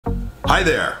Hi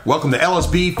there. Welcome to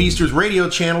LSB Feasters Radio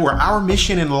Channel, where our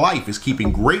mission in life is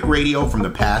keeping great radio from the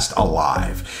past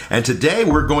alive. And today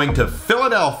we're going to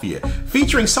Philadelphia,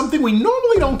 featuring something we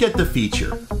normally don't get to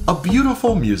feature, a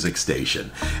beautiful music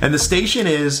station. And the station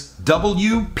is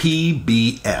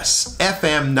WPBS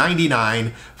FM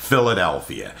 99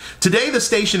 Philadelphia. Today the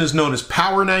station is known as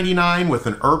Power 99 with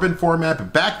an urban format,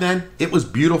 but back then it was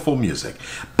beautiful music.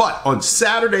 But on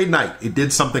Saturday night it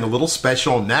did something a little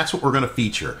special, and that's what we're going to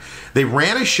feature. They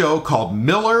ran a show called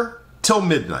Miller Till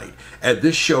Midnight, and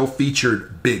this show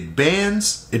featured big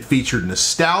bands, it featured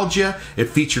nostalgia, it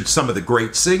featured some of the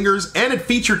great singers, and it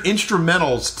featured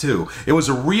instrumentals too. It was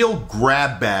a real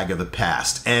grab bag of the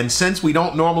past, and since we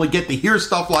don't normally get to hear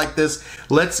stuff like this,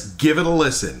 let's give it a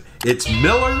listen. It's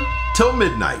Miller Till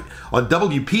Midnight on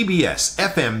WPBS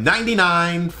FM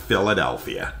 99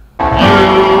 Philadelphia. You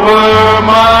were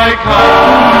my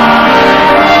kind,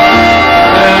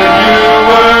 and you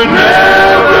were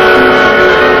never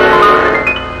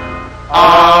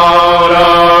out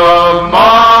of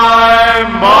my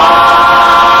mind.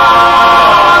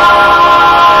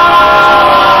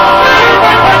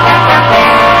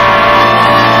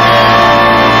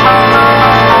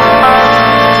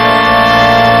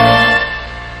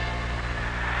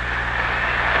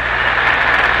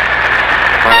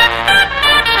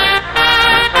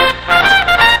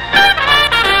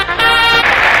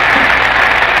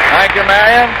 Thank you,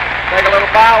 Marion. Take a little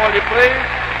bow, will you please?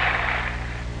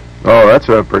 Oh, that's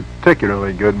a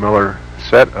particularly good Miller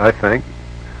set, I think.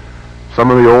 Some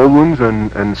of the old ones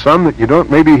and some that you don't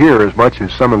maybe hear as much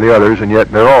as some of the others, and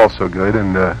yet they're all so good,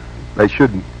 and they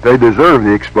deserve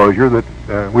the exposure that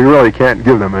we really can't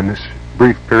give them in this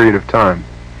brief period of time.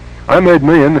 I'm Ed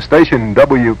Meehan, the station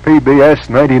WPBS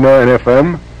 99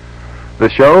 FM. The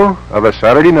show of a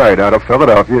Saturday night out of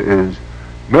Philadelphia is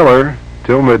Miller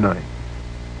Till Midnight.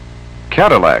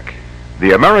 Cadillac,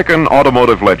 the American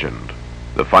automotive legend,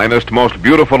 the finest, most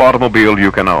beautiful automobile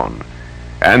you can own.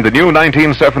 And the new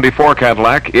 1974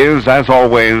 Cadillac is, as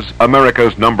always,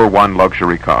 America's #1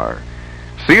 luxury car.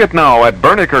 See it now at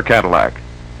Berniker Cadillac.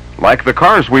 Like the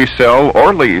cars we sell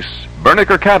or lease,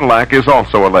 Berniker Cadillac is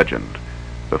also a legend,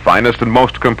 the finest and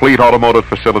most complete automotive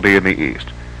facility in the East.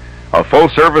 A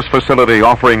full-service facility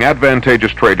offering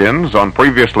advantageous trade-ins on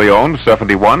previously owned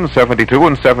 71, 72,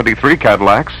 and 73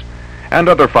 Cadillacs, and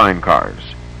other fine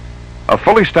cars. A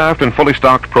fully staffed and fully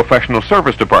stocked professional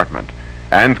service department,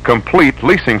 and complete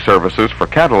leasing services for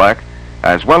Cadillac,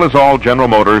 as well as all General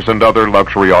Motors and other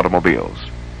luxury automobiles.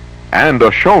 And a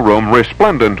showroom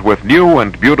resplendent with new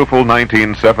and beautiful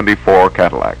 1974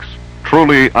 Cadillacs.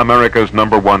 Truly America's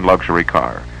 #1 luxury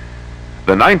car.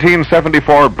 The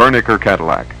 1974 Berniker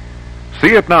Cadillac.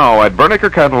 See it now at Berniker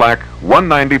Cadillac,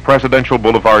 190 Presidential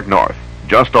Boulevard North,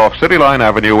 just off City Line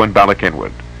Avenue in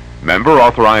Ballackinwood. Member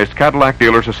Authorized Cadillac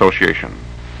Dealers Association.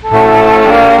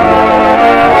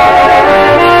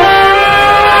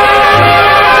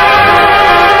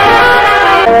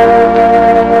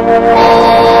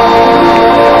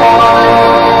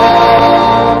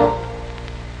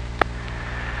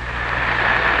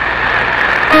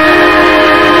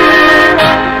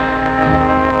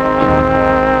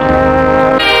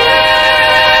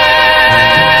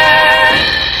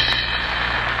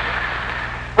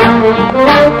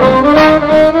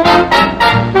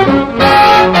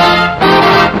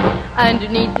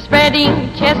 Underneath the spreading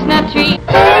chestnut tree.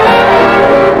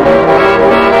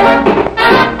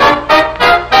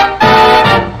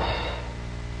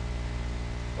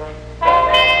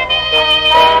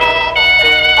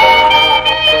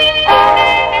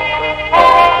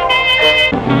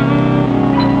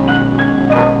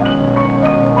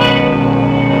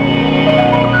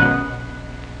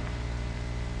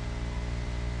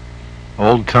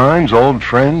 Old times, old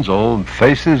friends, old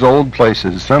faces, old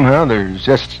places. Somehow there's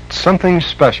just something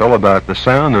special about the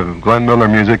sound of Glenn Miller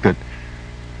music that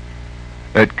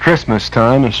at Christmas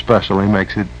time especially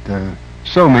makes it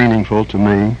so meaningful to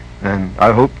me, and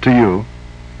I hope to you,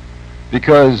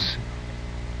 because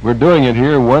we're doing it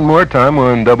here one more time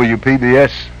on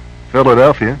WPBS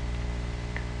Philadelphia,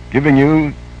 giving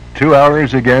you 2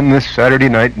 hours again this Saturday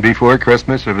night before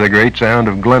Christmas of the great sound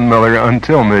of Glenn Miller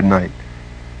until midnight.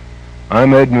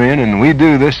 I'm Ed Meehan, and we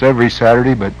do this every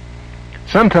Saturday, but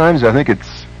sometimes I think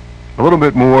it's a little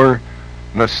bit more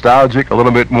nostalgic, a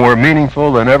little bit more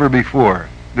meaningful than ever before.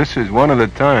 This is one of the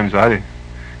times I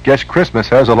guess Christmas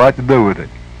has a lot to do with it.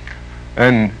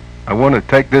 And I want to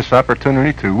take this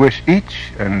opportunity to wish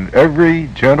each and every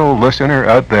gentle listener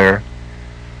out there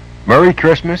Merry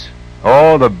Christmas,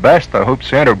 all the best. I hope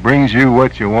Santa brings you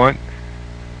what you want,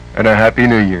 and a Happy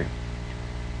New Year.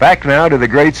 Back now to the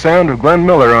great sound of Glenn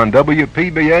Miller on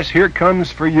WPBS. Here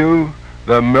comes for you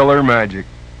The Miller Magic.